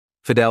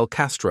Fidel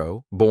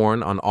Castro,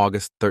 born on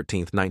August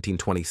 13,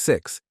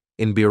 1926,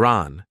 in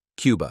Biran,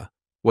 Cuba,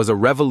 was a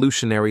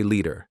revolutionary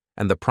leader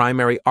and the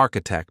primary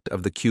architect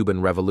of the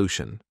Cuban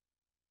Revolution.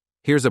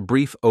 Here's a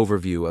brief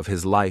overview of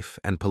his life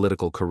and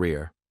political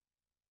career.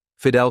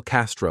 Fidel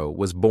Castro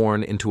was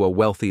born into a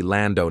wealthy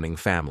landowning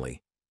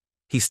family.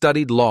 He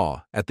studied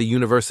law at the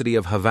University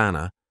of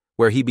Havana,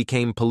 where he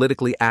became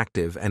politically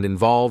active and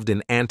involved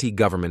in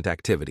anti-government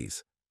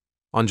activities.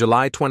 On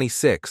July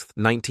 26,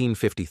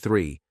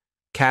 1953,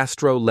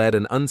 Castro led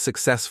an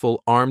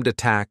unsuccessful armed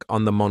attack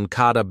on the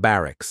Moncada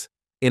barracks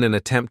in an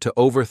attempt to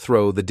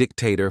overthrow the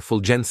dictator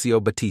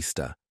Fulgencio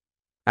Batista.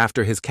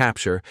 After his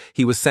capture,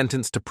 he was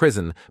sentenced to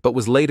prison but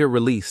was later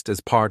released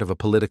as part of a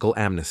political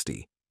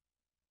amnesty.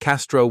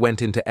 Castro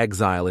went into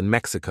exile in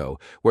Mexico,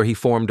 where he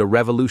formed a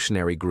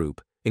revolutionary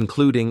group,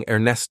 including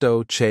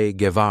Ernesto Che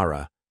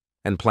Guevara,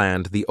 and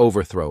planned the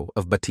overthrow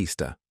of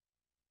Batista.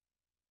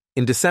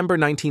 In December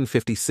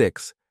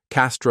 1956,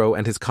 Castro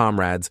and his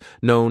comrades,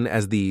 known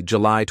as the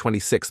July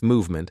 26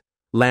 movement,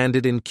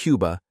 landed in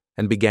Cuba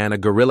and began a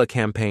guerrilla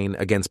campaign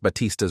against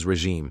Batista's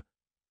regime.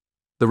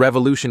 The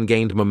revolution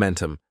gained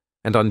momentum,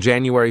 and on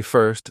January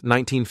 1,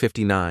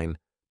 1959,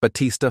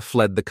 Batista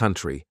fled the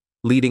country,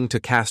 leading to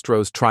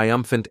Castro's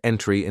triumphant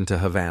entry into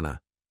Havana.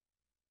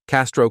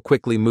 Castro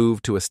quickly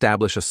moved to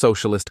establish a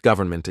socialist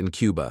government in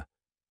Cuba.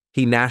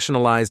 He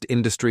nationalized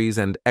industries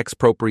and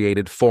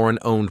expropriated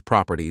foreign-owned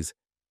properties,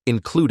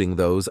 including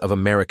those of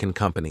American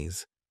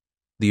companies.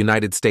 The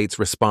United States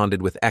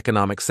responded with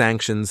economic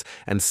sanctions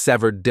and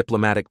severed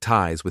diplomatic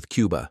ties with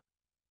Cuba.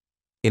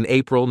 In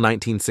April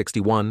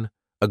 1961,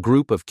 a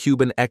group of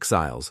Cuban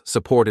exiles,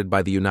 supported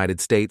by the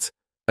United States,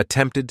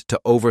 attempted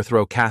to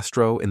overthrow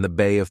Castro in the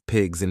Bay of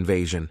Pigs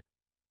invasion.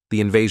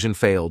 The invasion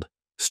failed,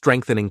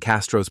 strengthening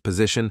Castro's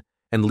position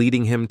and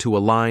leading him to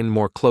align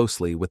more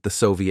closely with the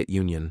Soviet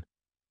Union.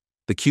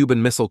 The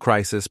Cuban Missile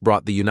Crisis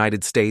brought the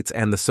United States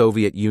and the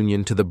Soviet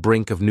Union to the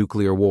brink of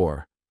nuclear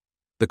war.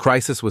 The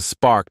crisis was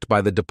sparked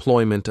by the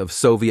deployment of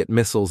Soviet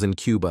missiles in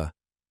Cuba.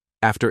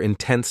 After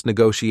intense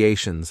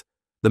negotiations,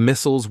 the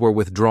missiles were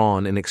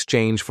withdrawn in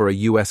exchange for a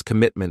U.S.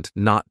 commitment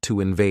not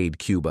to invade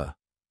Cuba.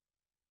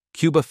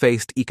 Cuba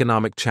faced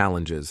economic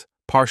challenges,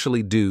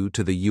 partially due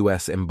to the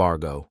U.S.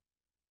 embargo.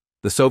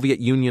 The Soviet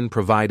Union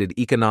provided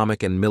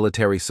economic and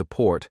military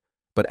support,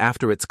 but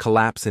after its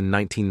collapse in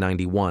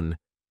 1991,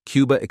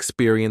 Cuba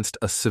experienced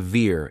a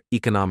severe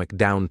economic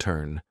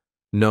downturn,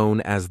 known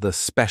as the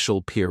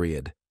Special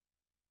Period.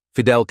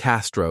 Fidel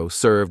Castro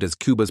served as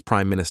Cuba's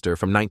prime minister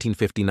from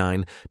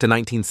 1959 to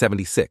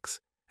 1976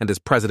 and as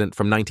president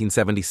from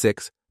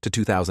 1976 to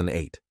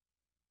 2008.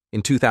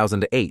 In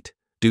 2008,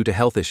 due to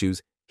health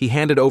issues, he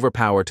handed over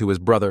power to his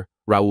brother,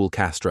 Raul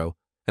Castro,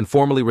 and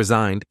formally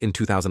resigned in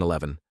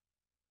 2011.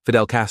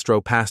 Fidel Castro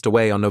passed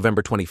away on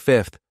November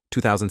 25,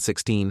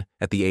 2016,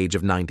 at the age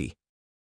of 90.